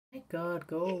God,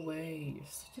 go away. You're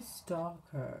such a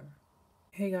stalker.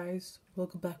 Hey guys,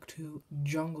 welcome back to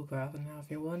Junglecraft. And now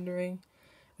if you're wondering,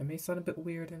 I may sound a bit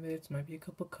weird in this, might be a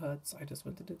couple cuts. I just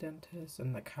went to the dentist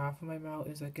and like half of my mouth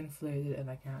is like inflated and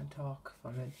I can't talk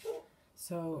from it.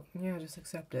 So yeah, just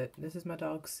accept it. This is my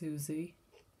dog Susie.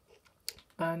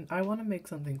 And I want to make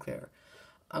something clear.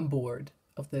 I'm bored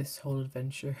of this whole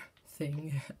adventure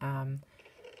thing.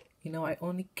 You know, I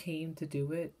only came to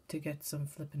do it to get some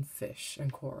flippin' fish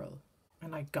and coral.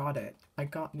 And I got it. I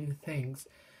got new things.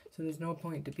 So there's no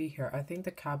point to be here. I think the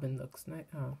cabin looks nice.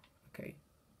 Oh, okay.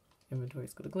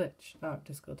 Inventory's got a glitch. Oh,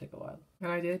 just gonna take a while.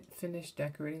 And I did finish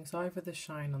decorating. Sorry for the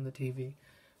shine on the TV.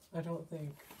 I don't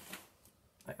think...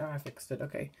 I fixed it.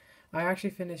 Okay. I actually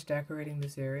finished decorating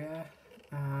this area.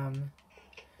 And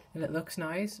it looks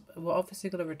nice. We're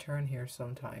obviously gonna return here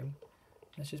sometime.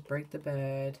 Let's just break the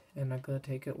bed, and I'm gonna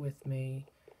take it with me,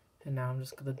 and now I'm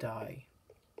just gonna die.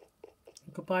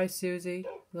 Goodbye, Susie.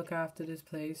 Look after this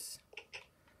place.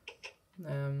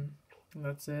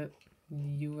 That's it.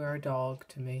 You are a dog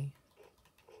to me.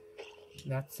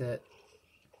 That's it.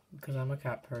 Because I'm a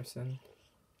cat person.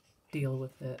 Deal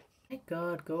with it. My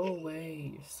God, go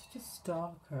away. You're such a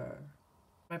stalker.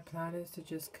 My plan is to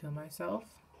just kill myself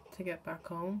to get back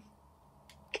home.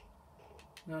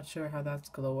 Not sure how that's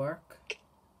gonna work.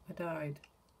 I died.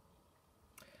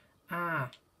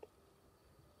 I'm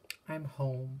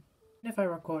home. If I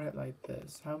record it like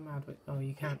this, how mad would... Oh,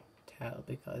 you can't tell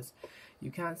because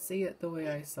you can't see it the way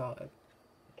I saw it.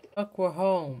 Look, we're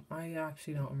home. I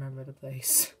actually don't remember the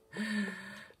place.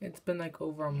 It's been like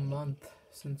over a month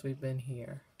since we've been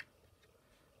here.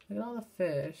 Look at all the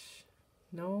fish.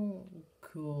 No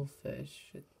cool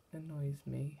fish. It annoys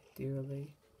me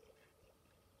dearly.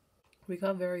 We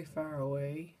got very far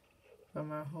away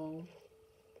from our home.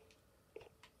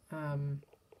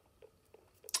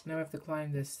 Now I have to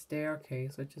climb this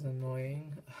staircase, which is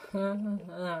annoying.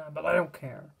 But I don't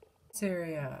care. This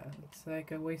area, it's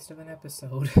like a waste of an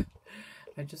episode.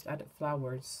 I just added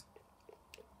flowers.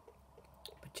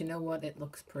 But you know what? It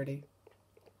looks pretty.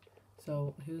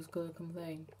 So who's gonna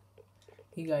complain?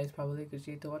 You guys probably, because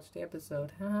you had to watch the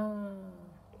episode. It's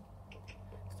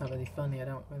not really funny. I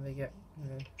don't really get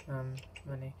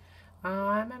money.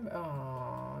 I remember.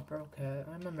 Oh, I broke it.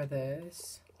 I remember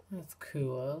this. That's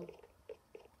cool.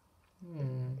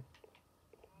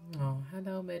 Oh,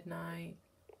 hello, Midnight.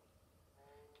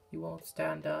 You won't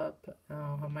stand up.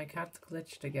 Oh, my cat's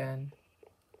glitched again.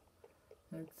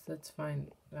 Let's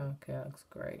find. Okay, that looks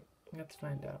great. Let's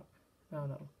find out. Oh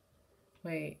no.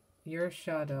 Wait, you're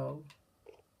Shadow.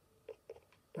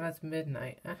 That's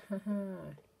Midnight.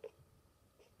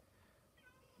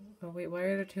 Oh wait, why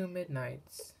are there two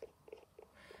Midnights?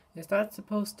 Is that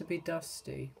supposed to be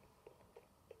Dusty?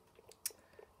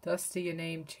 Dusty, your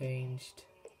name changed.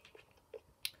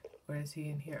 Where is he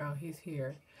in here? Oh, he's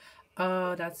here.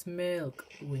 Oh, that's Milk.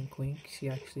 Wink, wink. She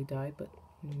actually died, but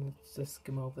let's just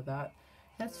skim over that.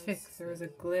 Let's fix. There was a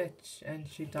glitch, and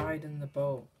she died in the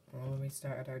boat when we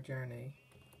started our journey.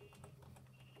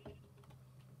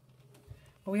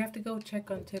 Oh, we have to go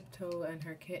check on Tiptoe and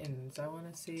her kittens. I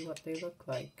want to see what they look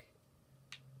like.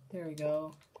 There we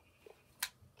go.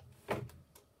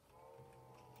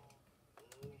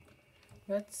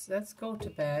 Let's go to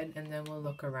bed and then we'll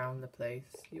look around the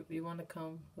place. You want to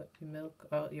come with your Milk?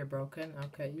 Oh, you're broken?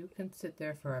 Okay, you can sit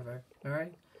there forever,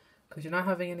 alright? Because you're not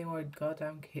having any more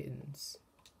goddamn kittens.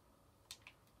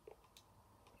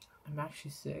 I'm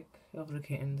actually sick of the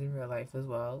kittens in real life as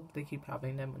well. They keep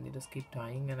having them and they just keep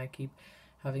dying, and I keep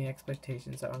having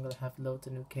expectations that I'm going to have loads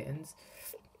of new kittens.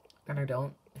 And I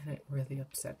don't, and it really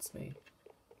upsets me.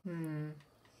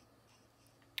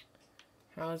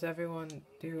 How's everyone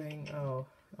doing? Oh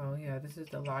yeah, this is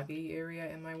the laggy area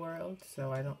in my world,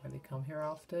 so I don't really come here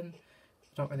often.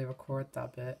 I don't really record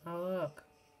that bit. Oh look.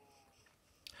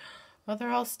 Oh,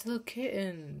 they're all still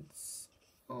kittens.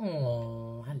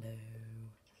 Oh, hello.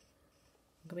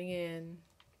 I'm coming in.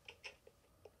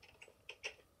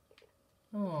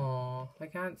 Oh, I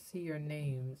can't see your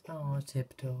names. Oh,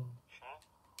 Tiptoe.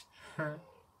 Huh.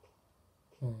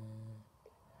 Oh.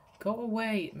 Go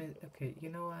away. Okay, you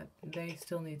know what? They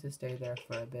still need to stay there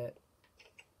for a bit.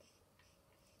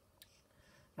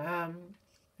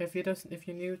 If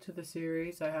you're new to the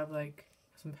series, I have like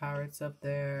some parrots up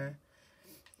there.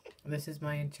 This is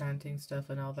my enchanting stuff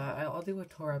and all that. I'll do a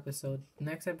tour episode.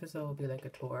 Next episode will be like a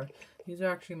tour. These are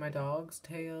actually my dogs: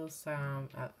 Tails, Sam,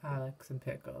 Alex, and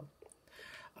Pickle.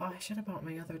 Oh, I should have brought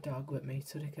my other dog with me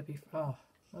so they could be. Oh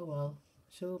well.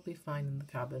 She'll be fine in the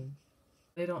cabin.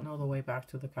 They don't know the way back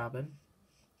to the cabin.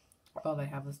 All I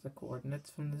have is the coordinates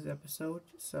from this episode,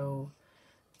 so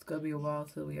it's gonna be a while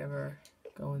till we ever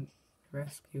go and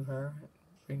rescue her,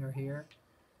 bring her here.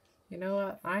 You know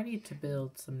what? I need to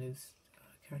build some new.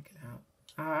 Can't get out.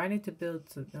 I need to build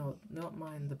some. No, not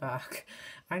mine. The back.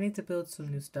 I need to build some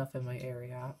new stuff in my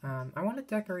area. I want to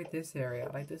decorate this area.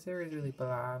 Like this area is really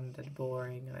bland and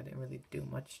boring, and I didn't really do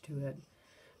much to it.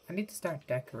 I need to start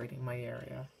decorating my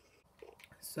area.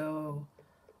 So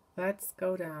let's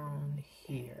go down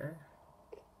here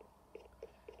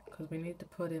because we need to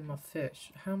put in my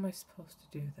fish. How am I supposed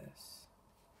to do this?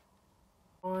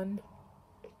 1,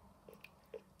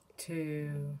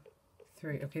 2,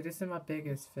 3. Okay, this is my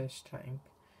biggest fish tank.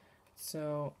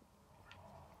 So,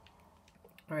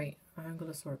 alright, I'm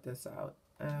gonna sort this out.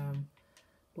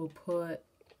 We'll put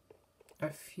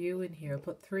a few in here. I'll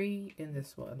put 3 in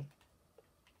this one.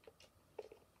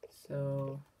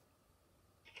 So,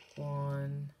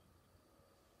 1,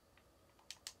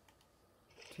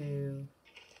 2,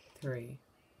 3.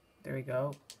 There we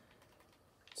go.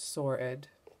 Sorted.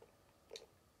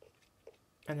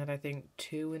 And then I think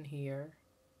 2 in here.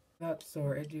 That's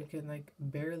sorted. You can like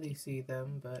barely see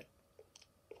them, but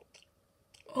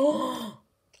oh,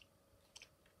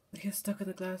 they get stuck in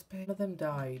the glass pane. One of them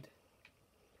died.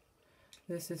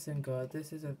 This isn't good.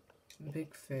 This is a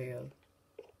big fail.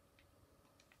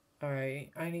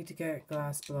 Alright, I need to get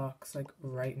glass blocks like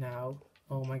right now.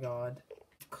 Oh my god.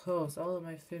 Close. All of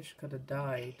my fish could have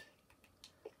died.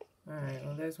 Alright,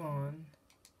 well there's 1.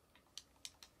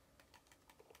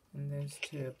 And there's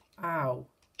 2. Ow.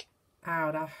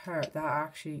 Ow, that hurt.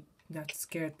 That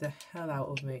scared the hell out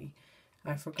of me.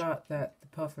 I forgot that the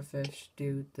pufferfish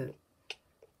do the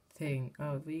thing.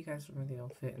 Oh, but you guys really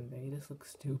don't fit in there. You just look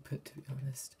stupid, to be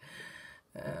honest.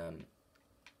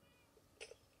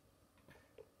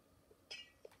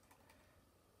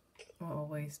 What a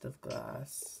waste of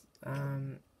glass.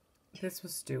 This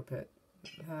was stupid.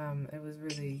 It was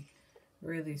really,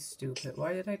 really stupid.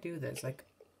 Why did I do this? Like,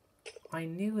 I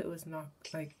knew it was not,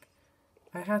 like,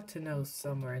 I had to know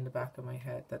somewhere in the back of my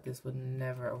head that this would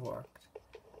never have worked.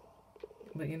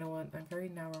 But you know what? I'm very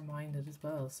narrow-minded as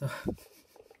well, so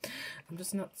I'm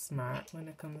just not smart when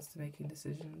it comes to making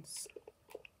decisions.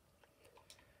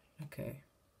 Okay,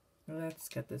 let's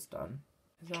get this done.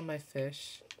 Here's all my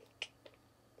fish.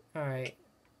 Alright,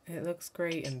 it looks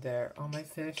great in there. All my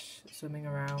fish swimming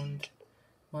around.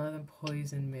 One of them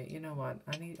poisoned me. You know what?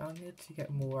 I'll need to get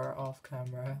more off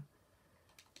camera.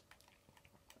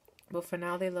 But for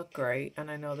now they look great, and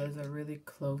I know there's a really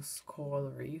close coral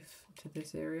reef to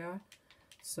this area.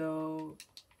 So,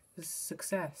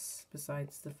 success,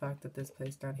 besides the fact that this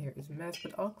place down here is a mess.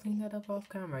 But I'll clean that up off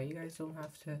camera. You guys don't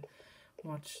have to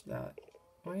watch that.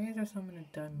 Why are there so many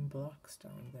diamond blocks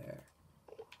down there?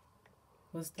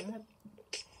 Was that...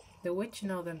 The witch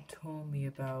and all them told me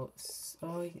about...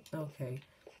 Oh, okay.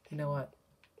 You know what?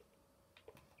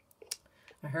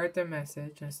 I heard their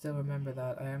message. I still remember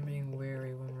that. I am being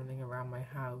wary when running around my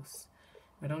house.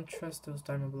 I don't trust those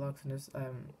diamond blocks in this.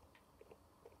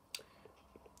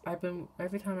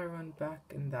 Every time I run back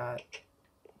in that,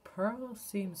 Pearl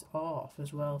seems off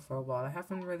as well for a while. I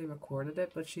haven't really recorded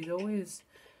it, but she's always,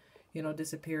 you know,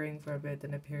 disappearing for a bit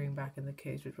and appearing back in the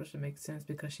cage, which makes sense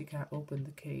because she can't open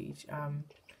the cage.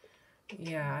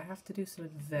 Yeah, I have to do some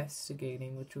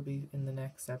investigating, which will be in the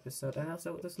next episode. And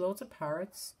also, there's loads of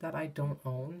parrots that I don't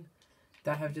own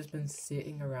that have just been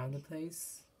sitting around the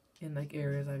place in, like,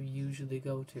 areas I usually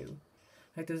go to.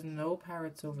 Like, there's no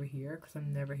parrots over here because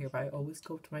I'm never here, but I always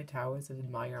go to my towers and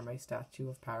admire my statue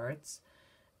of parrots.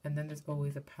 And then there's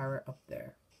always a parrot up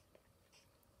there.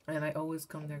 And I always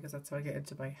come there because that's how I get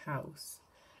into my house.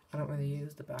 I don't really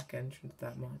use the back entrance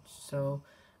that much. So,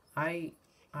 I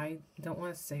don't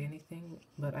want to say anything,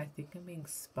 but I think I'm being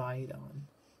spied on.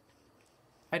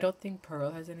 I don't think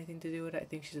Pearl has anything to do with it. I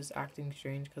think she's just acting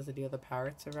strange because of the other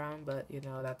parrots around, but, you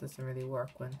know, that doesn't really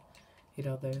work when, you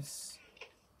know, there's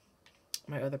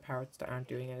my other parrots that aren't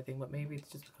doing anything, but maybe it's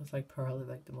just because, like, Pearl is,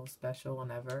 like, the most special one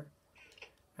ever.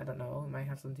 I don't know. It might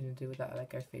have something to do with that,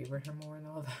 like, I favor her more and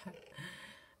all that.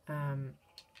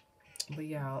 But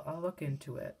yeah, I'll look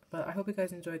into it. But I hope you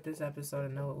guys enjoyed this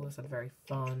episode. I know it wasn't very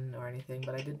fun or anything,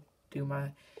 but I did do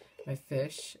my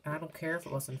fish. And I don't care if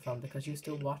it wasn't fun because you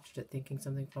still watched it thinking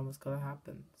something fun was going to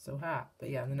happen. So But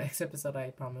yeah, in the next episode, I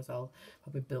promise I'll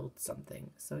probably build something.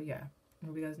 So yeah, I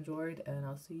hope you guys enjoyed, and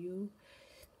I'll see you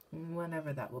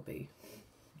whenever that will be.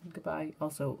 Goodbye.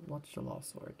 Also, watch The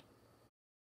Lost Sword.